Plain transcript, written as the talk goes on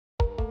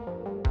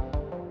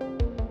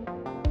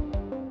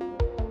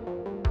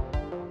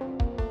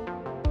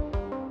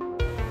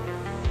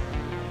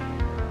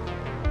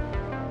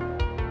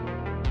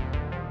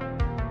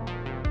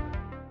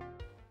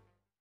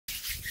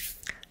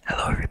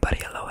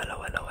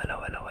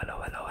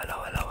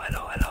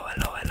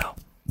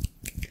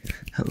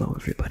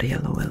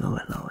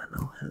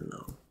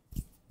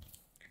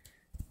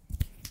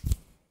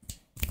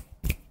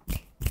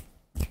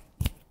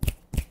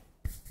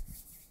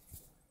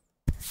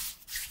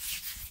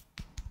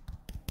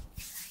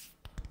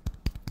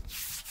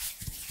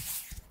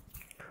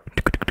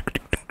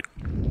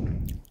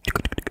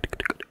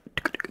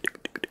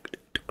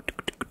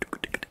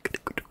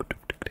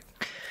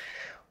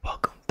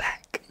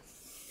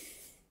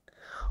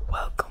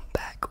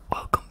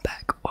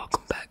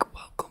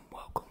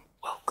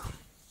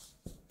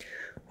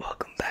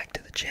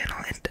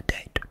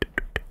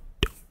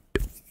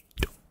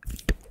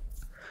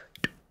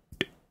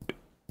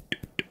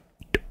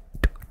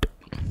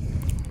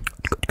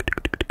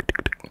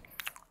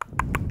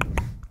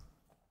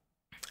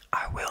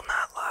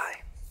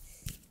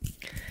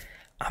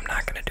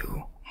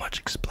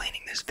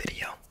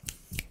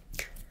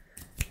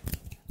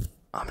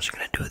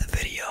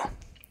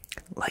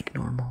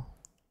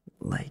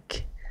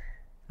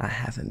I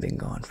haven't been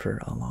gone for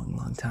a long,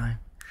 long time.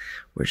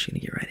 We're just gonna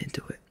get right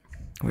into it.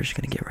 We're just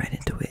gonna get right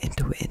into it.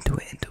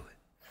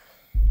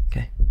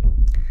 Okay?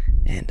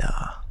 And,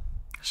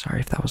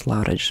 sorry if that was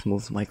loud, I just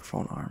moved the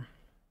microphone arm.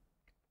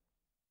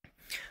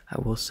 I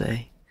will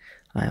say,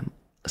 I am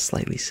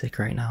slightly sick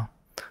right now.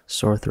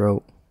 Sore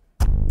throat,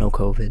 no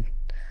COVID,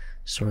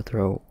 sore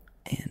throat,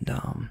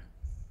 and,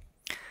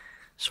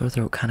 sore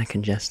throat kind of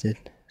congested.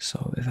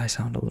 So if I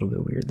sound a little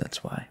bit weird,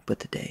 that's why. But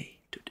today,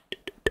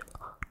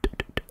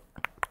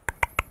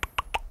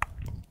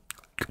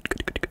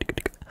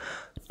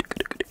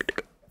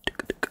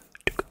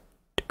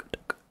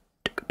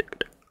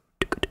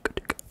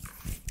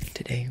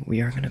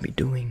 we are going to be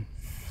doing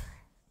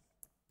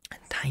a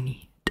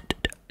tiny,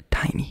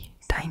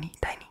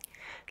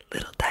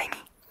 little tiny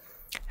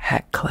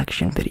hat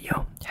collection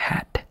video.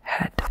 Hat.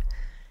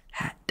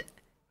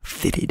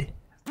 Fitted,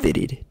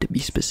 to be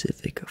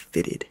specific.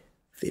 Fitted.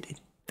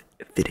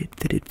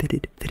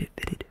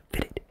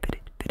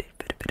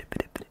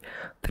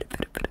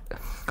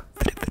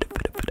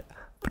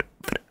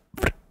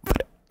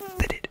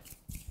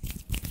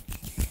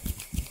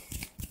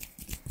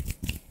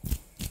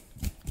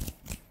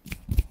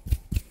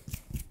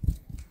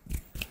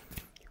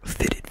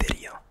 Fitted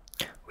video.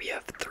 We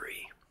have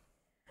three.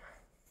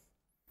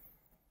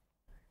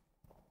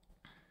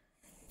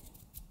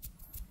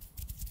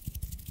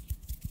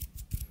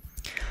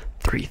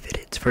 Three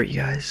fitteds for you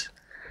guys.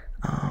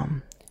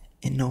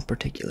 In no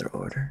particular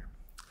order.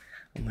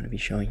 I'm going to be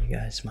showing you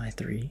guys my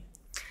three.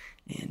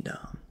 And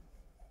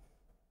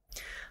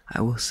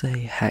I will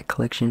say hat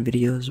collection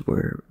videos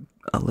were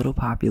a little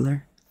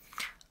popular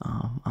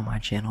on my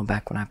channel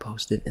back when I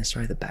posted. And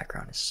sorry, the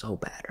background is so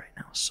bad right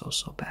now. So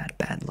bad.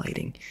 Bad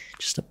lighting.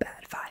 Just a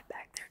bad vibe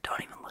back there.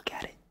 Don't even look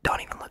at it.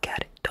 Don't even look at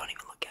it.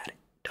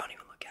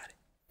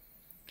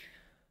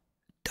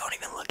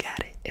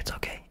 It's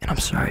okay. And I'm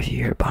sorry if you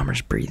hear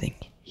Bomber's breathing.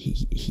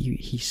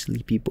 He's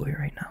sleepy boy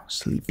right now.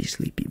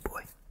 Sleepy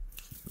boy.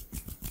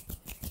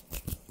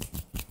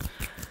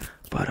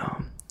 But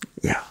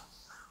yeah,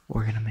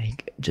 we're gonna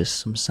make just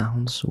some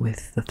sounds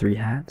with the three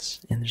hats,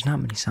 and there's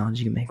not many sounds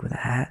you can make with a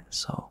hat,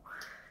 so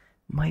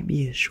might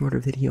be a shorter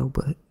video,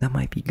 but that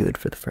might be good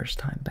for the first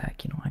time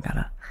back. I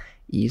gotta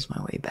ease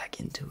my way back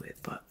into it.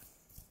 But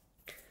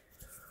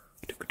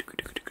it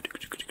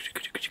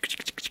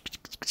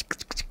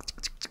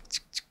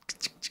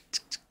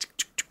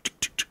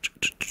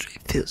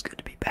feels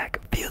good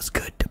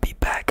to be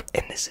back.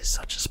 And this is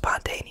such a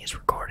spontaneous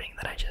recording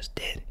that I just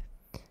did.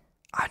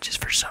 I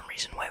just for some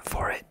reason went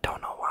for it.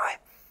 Don't know why.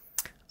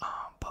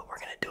 But we're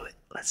gonna do it.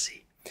 Let's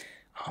see.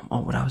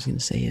 What I was gonna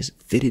say is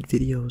fitted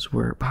videos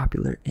were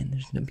popular, and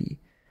there's gonna be,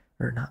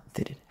 or not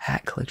fitted,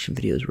 hat collection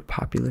videos were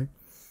popular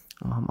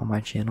on my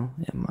channel,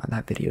 and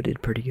that video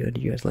did pretty good.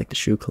 You guys like the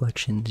shoe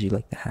collections, you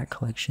like the hat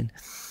collection.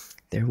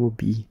 There will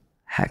be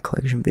hat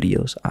collection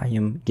videos. I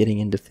am getting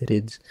into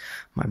fitteds.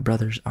 My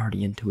brother's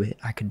already into it.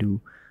 I could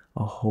do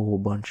a whole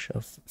bunch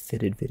of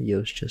fitted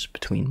videos just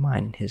between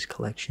mine and his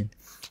collection.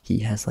 He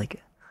has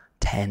like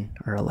 10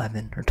 or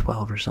 11 or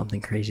 12 or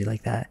something crazy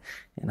like that,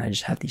 and I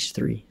just have these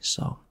three.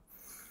 So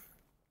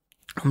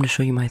I'm gonna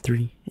show you my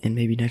three, and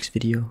maybe next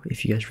video,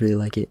 if you guys really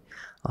like it,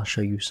 I'll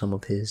show you some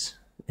of his.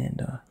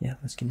 And yeah,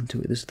 let's get into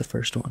it. This is the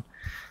first one.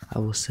 I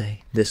will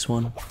say this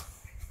one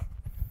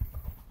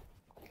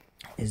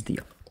is the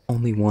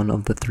only one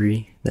of the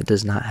three that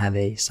does not have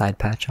a side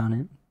patch on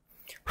it.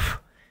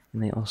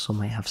 And they also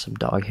might have some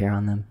dog hair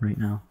on them right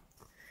now.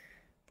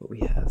 But we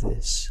have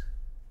this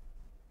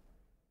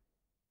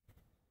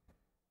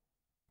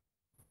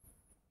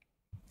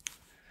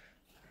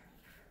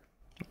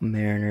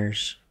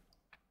Mariners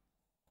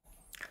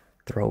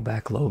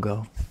throwback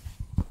logo.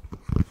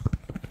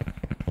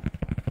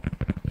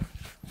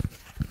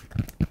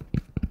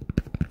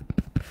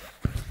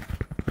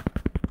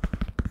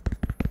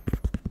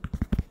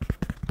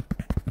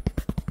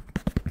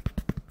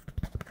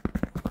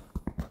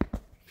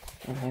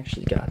 I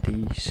actually got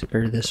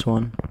this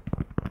one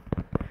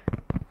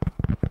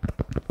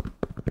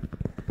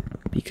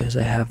because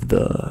I have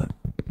the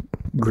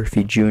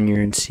Griffey Jr.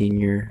 and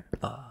Senior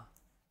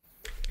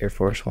Air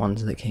Force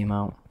Ones that came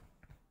out.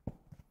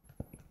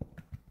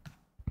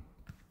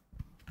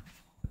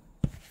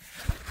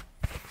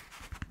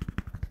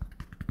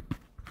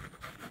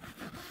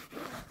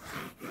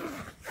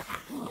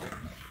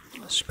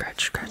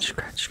 Scratch.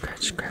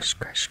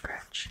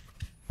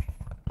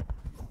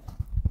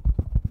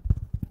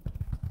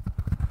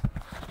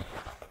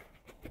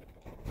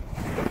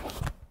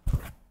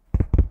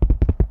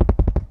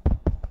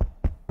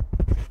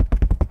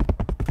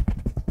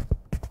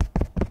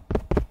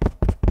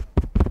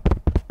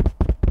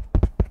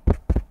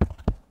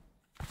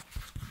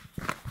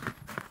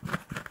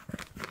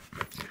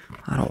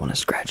 I don't want to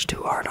scratch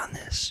too hard on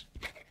this.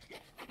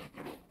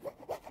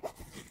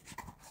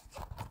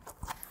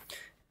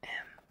 M.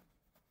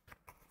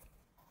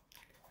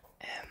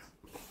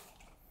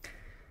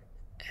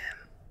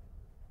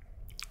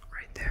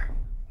 Right there.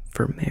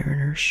 For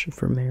Mariners.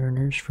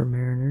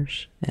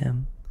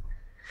 M.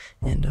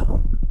 And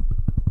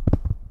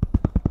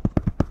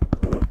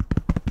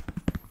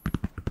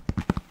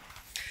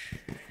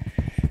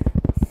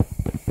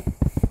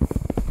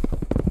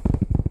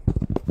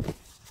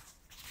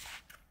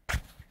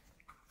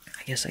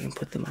guess I can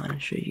put them on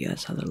and show you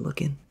guys how they're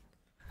looking.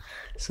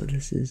 So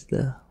this is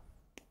the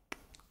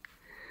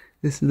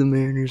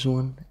Mariners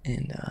one,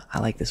 and I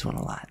like this one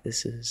a lot.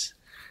 This is,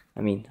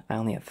 I mean, I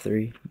only have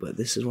 3, but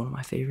this is one of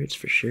my favorites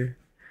for sure.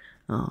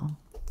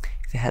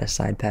 If it had a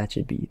side patch,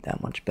 it'd be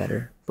that much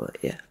better. But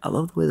yeah, I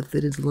love the way the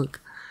fitteds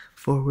look,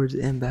 forwards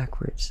and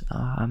backwards.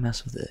 I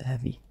mess with it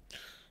heavy.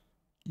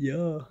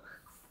 Yeah.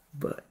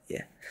 But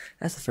yeah,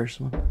 that's the first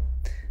one.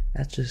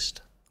 That's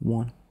just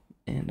one,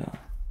 and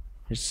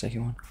here's the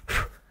second one.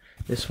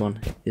 This one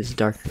is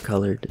darker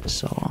colored,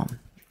 so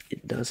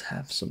it does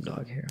have some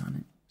dog hair on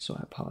it. So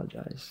I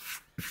apologize,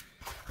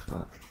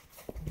 but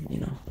you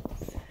know.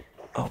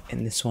 Oh,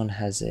 and this one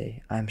has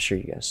I'm sure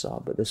you guys saw,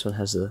 but this one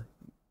has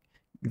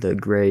the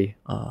gray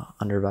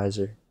under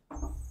visor,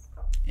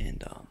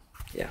 and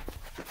yeah.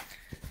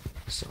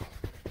 So,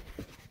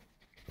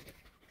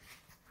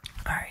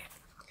 all right.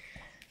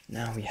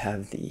 Now we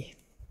have the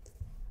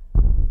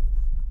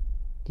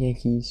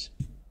Yankees.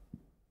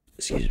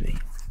 Excuse me,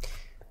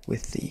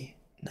 with the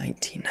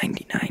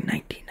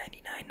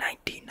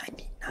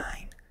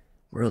 1999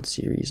 World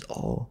Series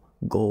all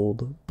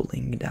gold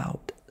blinged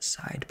out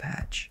side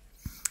patch.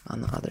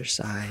 On the other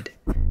side,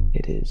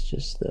 it is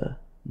just the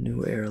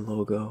New Era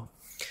logo.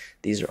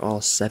 These are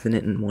all 7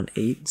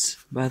 1/8,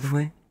 by the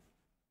way.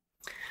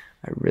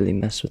 I really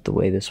mess with the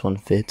way this one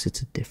fits.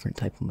 It's a different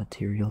type of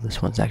material.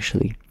 This one's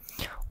actually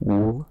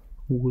wool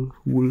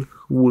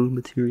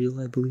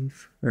material, I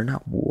believe. Or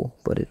not wool,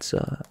 but it's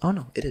oh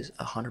no, it is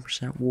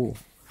 100% wool.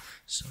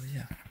 So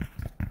yeah.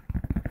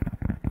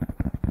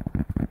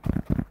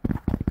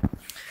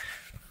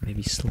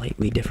 Maybe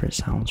slightly different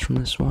sounds from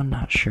this one,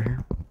 not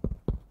sure.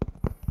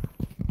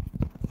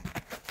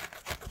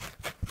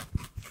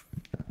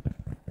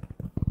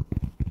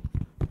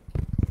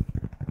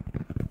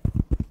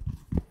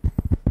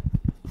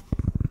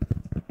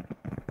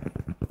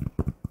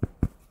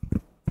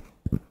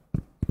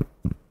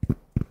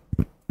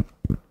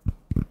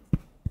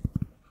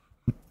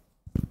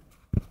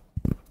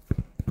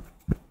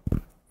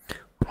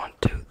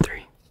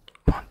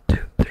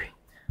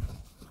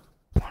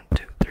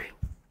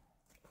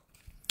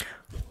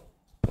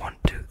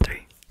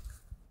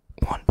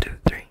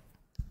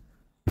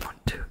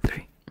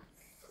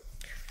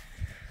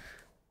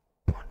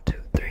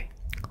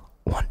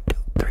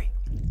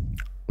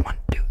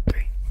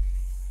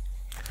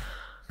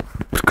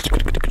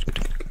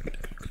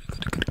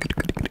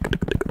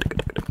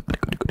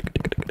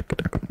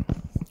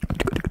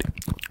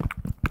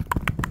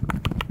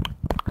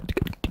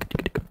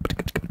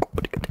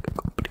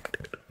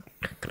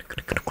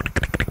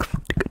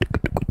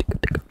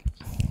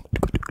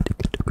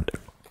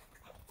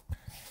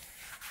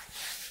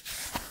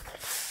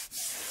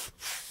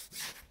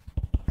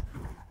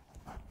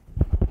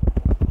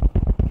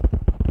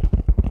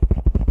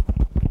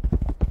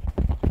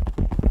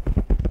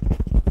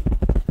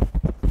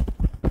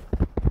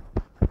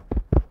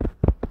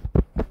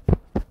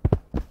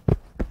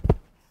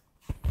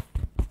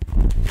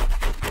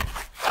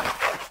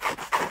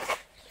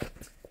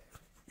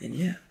 And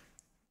yeah,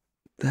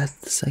 that's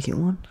the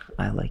second one.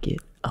 I like it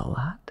a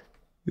lot.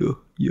 Yeah.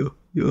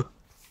 Oh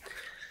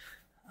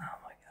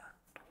my god,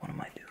 what am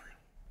I doing?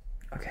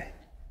 Okay.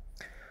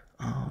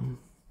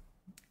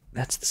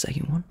 That's the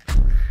second one.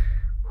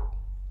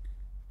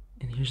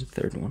 And here's the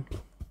third one.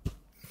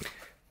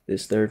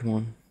 This third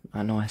one,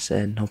 I know I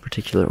said no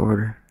particular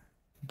order,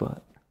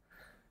 but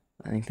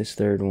I think this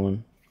third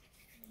one,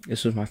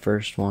 this was my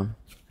first one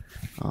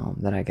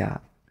that I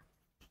got.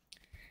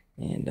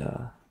 And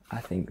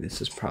I think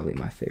this is probably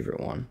my favorite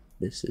one.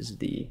 This is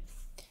the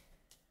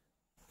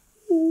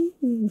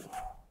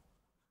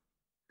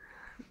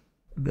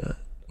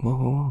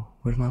whoa,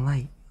 where's my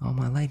light? Oh,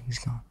 my lighting's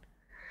gone.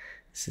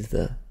 This is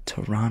the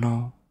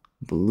Toronto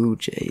Blue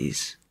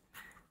Jays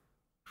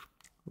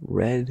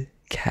red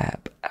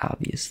cap,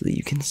 obviously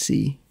you can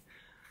see,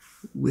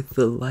 with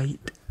the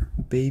light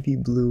baby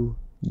blue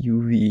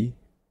UV,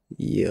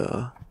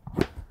 yeah,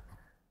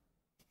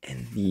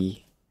 and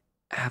the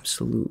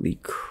absolutely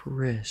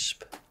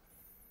crisp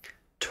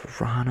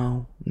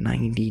Toronto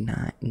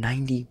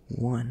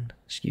 91,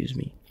 excuse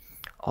me,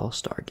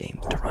 All-Star Game,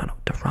 Toronto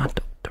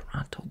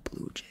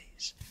Blue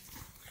Jays.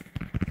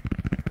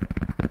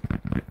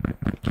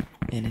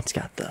 And it's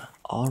got the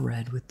all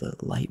red with the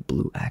light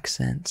blue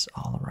accents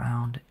all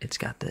around. It's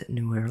got the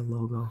New Era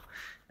logo,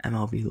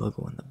 MLB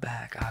logo in the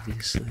back,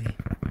 obviously.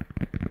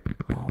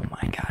 Oh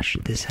my gosh,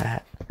 this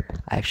hat,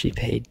 I actually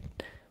paid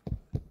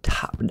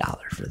top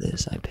dollar for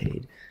this. I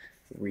paid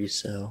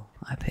resale,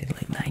 I paid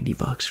like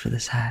 $90 for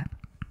this hat.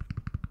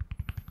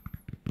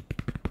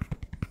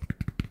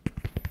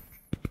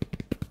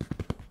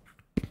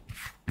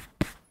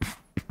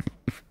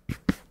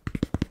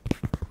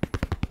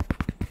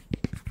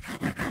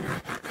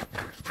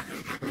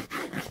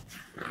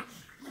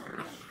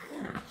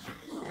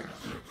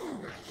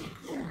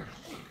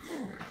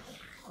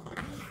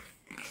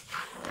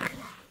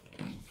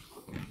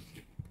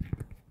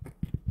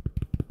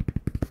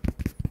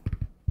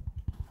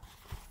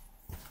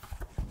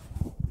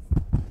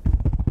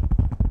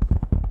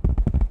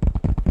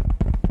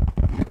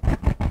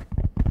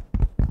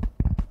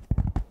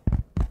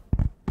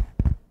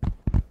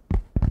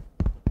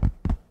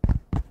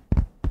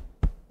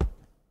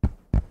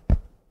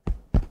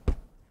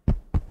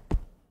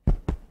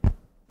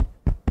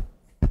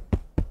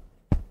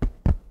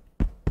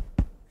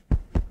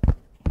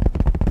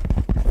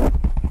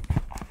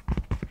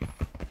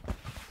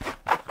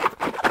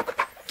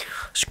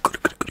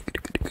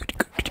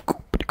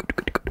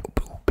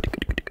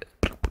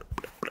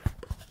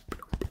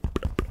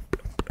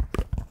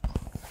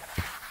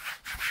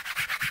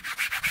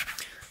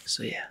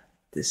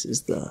 this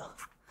is the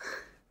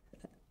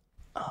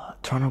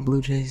Toronto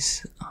Blue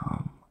Jays.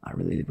 I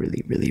really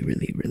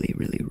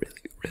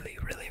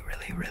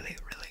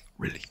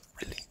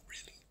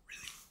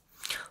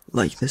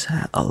like this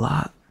hat a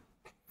lot.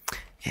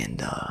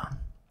 And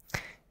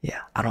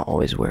yeah, I don't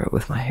always wear it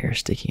with my hair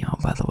sticking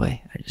out, by the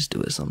way. I just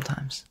do it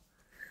sometimes.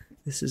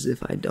 This is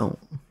if I don't.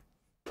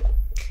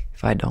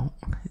 If I don't,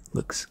 it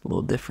looks a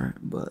little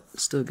different, but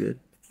still good.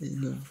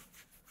 And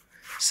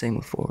same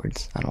with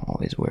forwards. I don't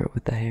always wear it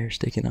with the hair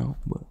sticking out,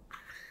 but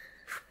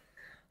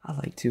I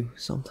like to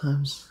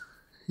sometimes.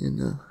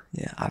 And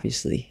yeah,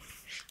 obviously,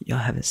 y'all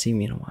haven't seen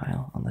me in a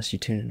while, unless you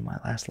tuned into my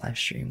last live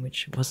stream,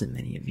 which wasn't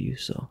many of you,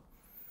 so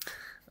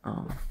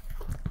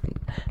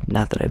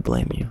not that I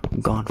blame you.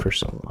 I'm gone for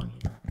so long,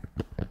 you know.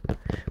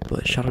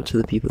 But shout out to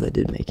the people that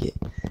did make it.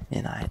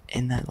 And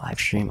in that live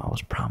stream, I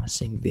was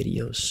promising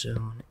videos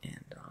soon,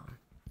 and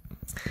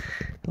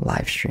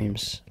live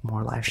streams,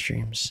 more live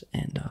streams,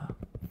 and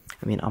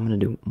I mean, I'm gonna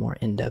do more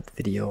in-depth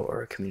video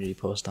or a community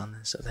post on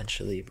this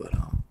eventually, but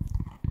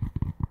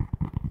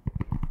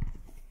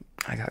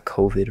I got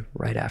COVID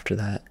right after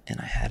that, and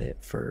I had it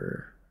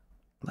for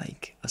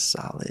like a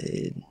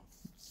solid,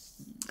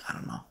 I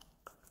don't know,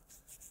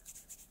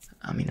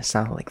 I mean, it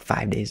sounded like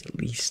 5 days at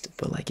least,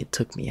 but like it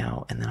took me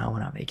out, and then I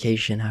went on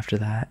vacation after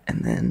that,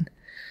 and then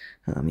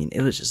I mean,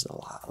 it was just a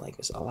lot, like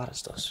there's a lot of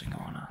stuff's been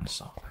going on,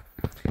 so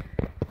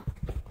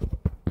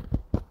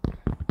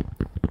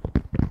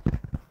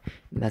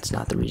that's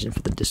not the reason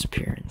for the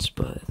disappearance,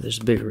 but there's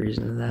a bigger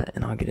reason to that,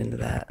 and I'll get into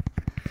that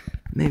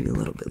maybe a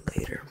little bit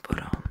later,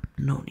 but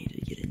no need to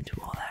get into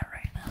all that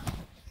right now.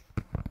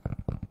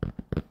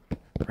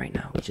 Right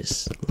now, we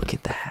just look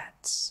at the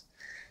hats.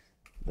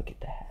 Look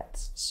at the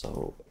hats.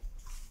 So,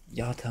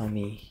 y'all tell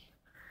me,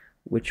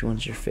 which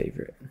one's your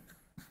favorite?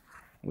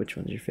 Which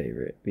one's your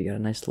favorite? We got a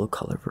nice little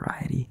color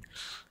variety.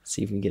 Let's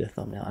see if we can get a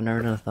thumbnail. I've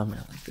never done a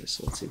thumbnail like this,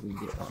 so let's see if we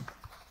can get one.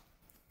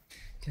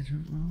 I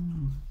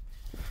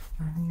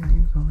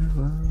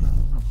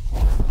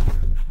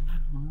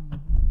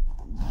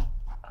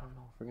don't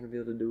know if we're gonna be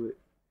able to do it.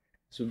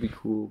 This would be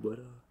cool, but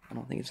I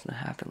don't think it's gonna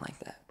happen like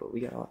that. But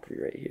we got all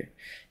three right here.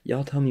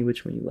 Y'all tell me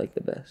which one you like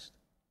the best.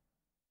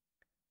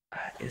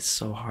 It's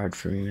so hard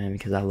for me, man,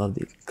 because I love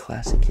the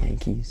classic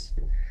Yankees.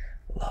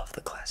 Love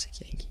the classic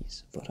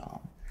Yankees, but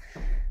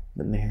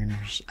the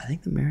Mariners. I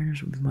think the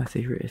Mariners would be my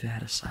favorite if it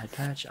had a side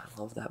patch. I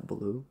love that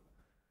blue.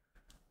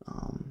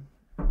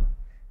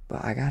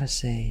 But I gotta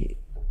say,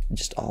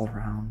 just all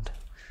around,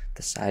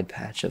 the side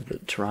patch of the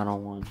Toronto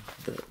one,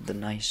 the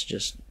nice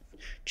just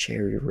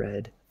cherry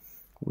red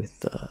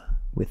with the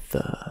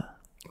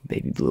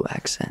baby blue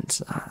accents.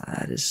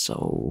 That is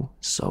so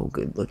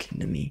good looking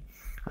to me.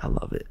 I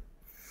love it.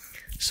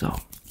 So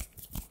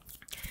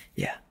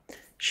yeah,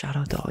 shout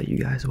out to all you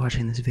guys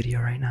watching this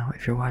video right now.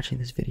 If you're watching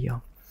this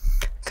video,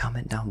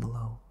 comment down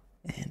below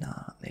and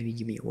maybe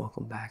give me a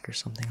welcome back or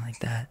something like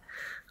that,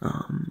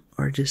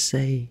 or just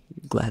say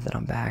glad that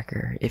I'm back,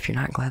 or if you're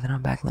not glad that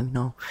I'm back, let me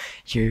know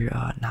you're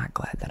not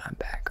glad that I'm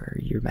back, or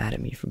you're mad at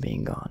me for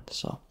being gone.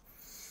 So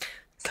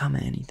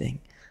comment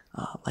anything,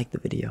 like the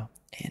video,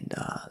 and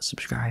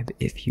subscribe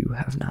if you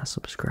have not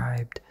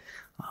subscribed.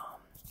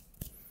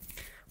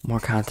 More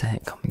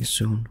content coming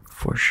soon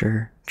for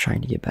sure.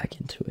 Trying to get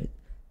back into it,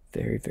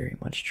 very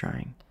much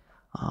trying.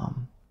 I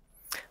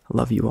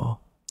love you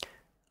all.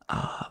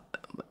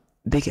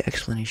 Big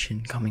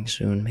explanation coming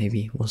soon,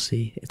 maybe, we'll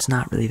see. It's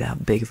not really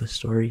that big of a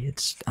story,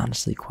 it's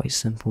honestly quite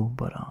simple,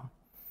 but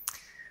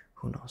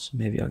who knows,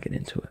 maybe I'll get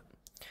into it.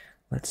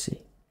 Let's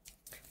see.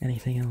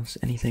 Anything else?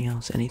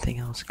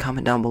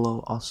 Comment down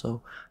below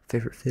also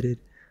favorite fitted,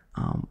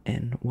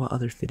 and what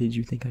other fitted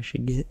you think I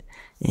should get,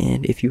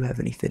 and if you have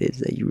any fitteds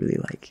that you really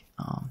like,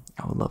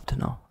 I would love to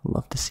know. I'd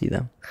love to see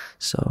them.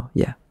 So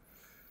yeah,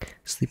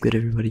 sleep good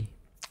everybody.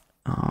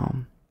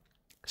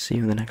 See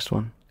you in the next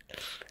one.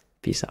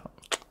 Peace out.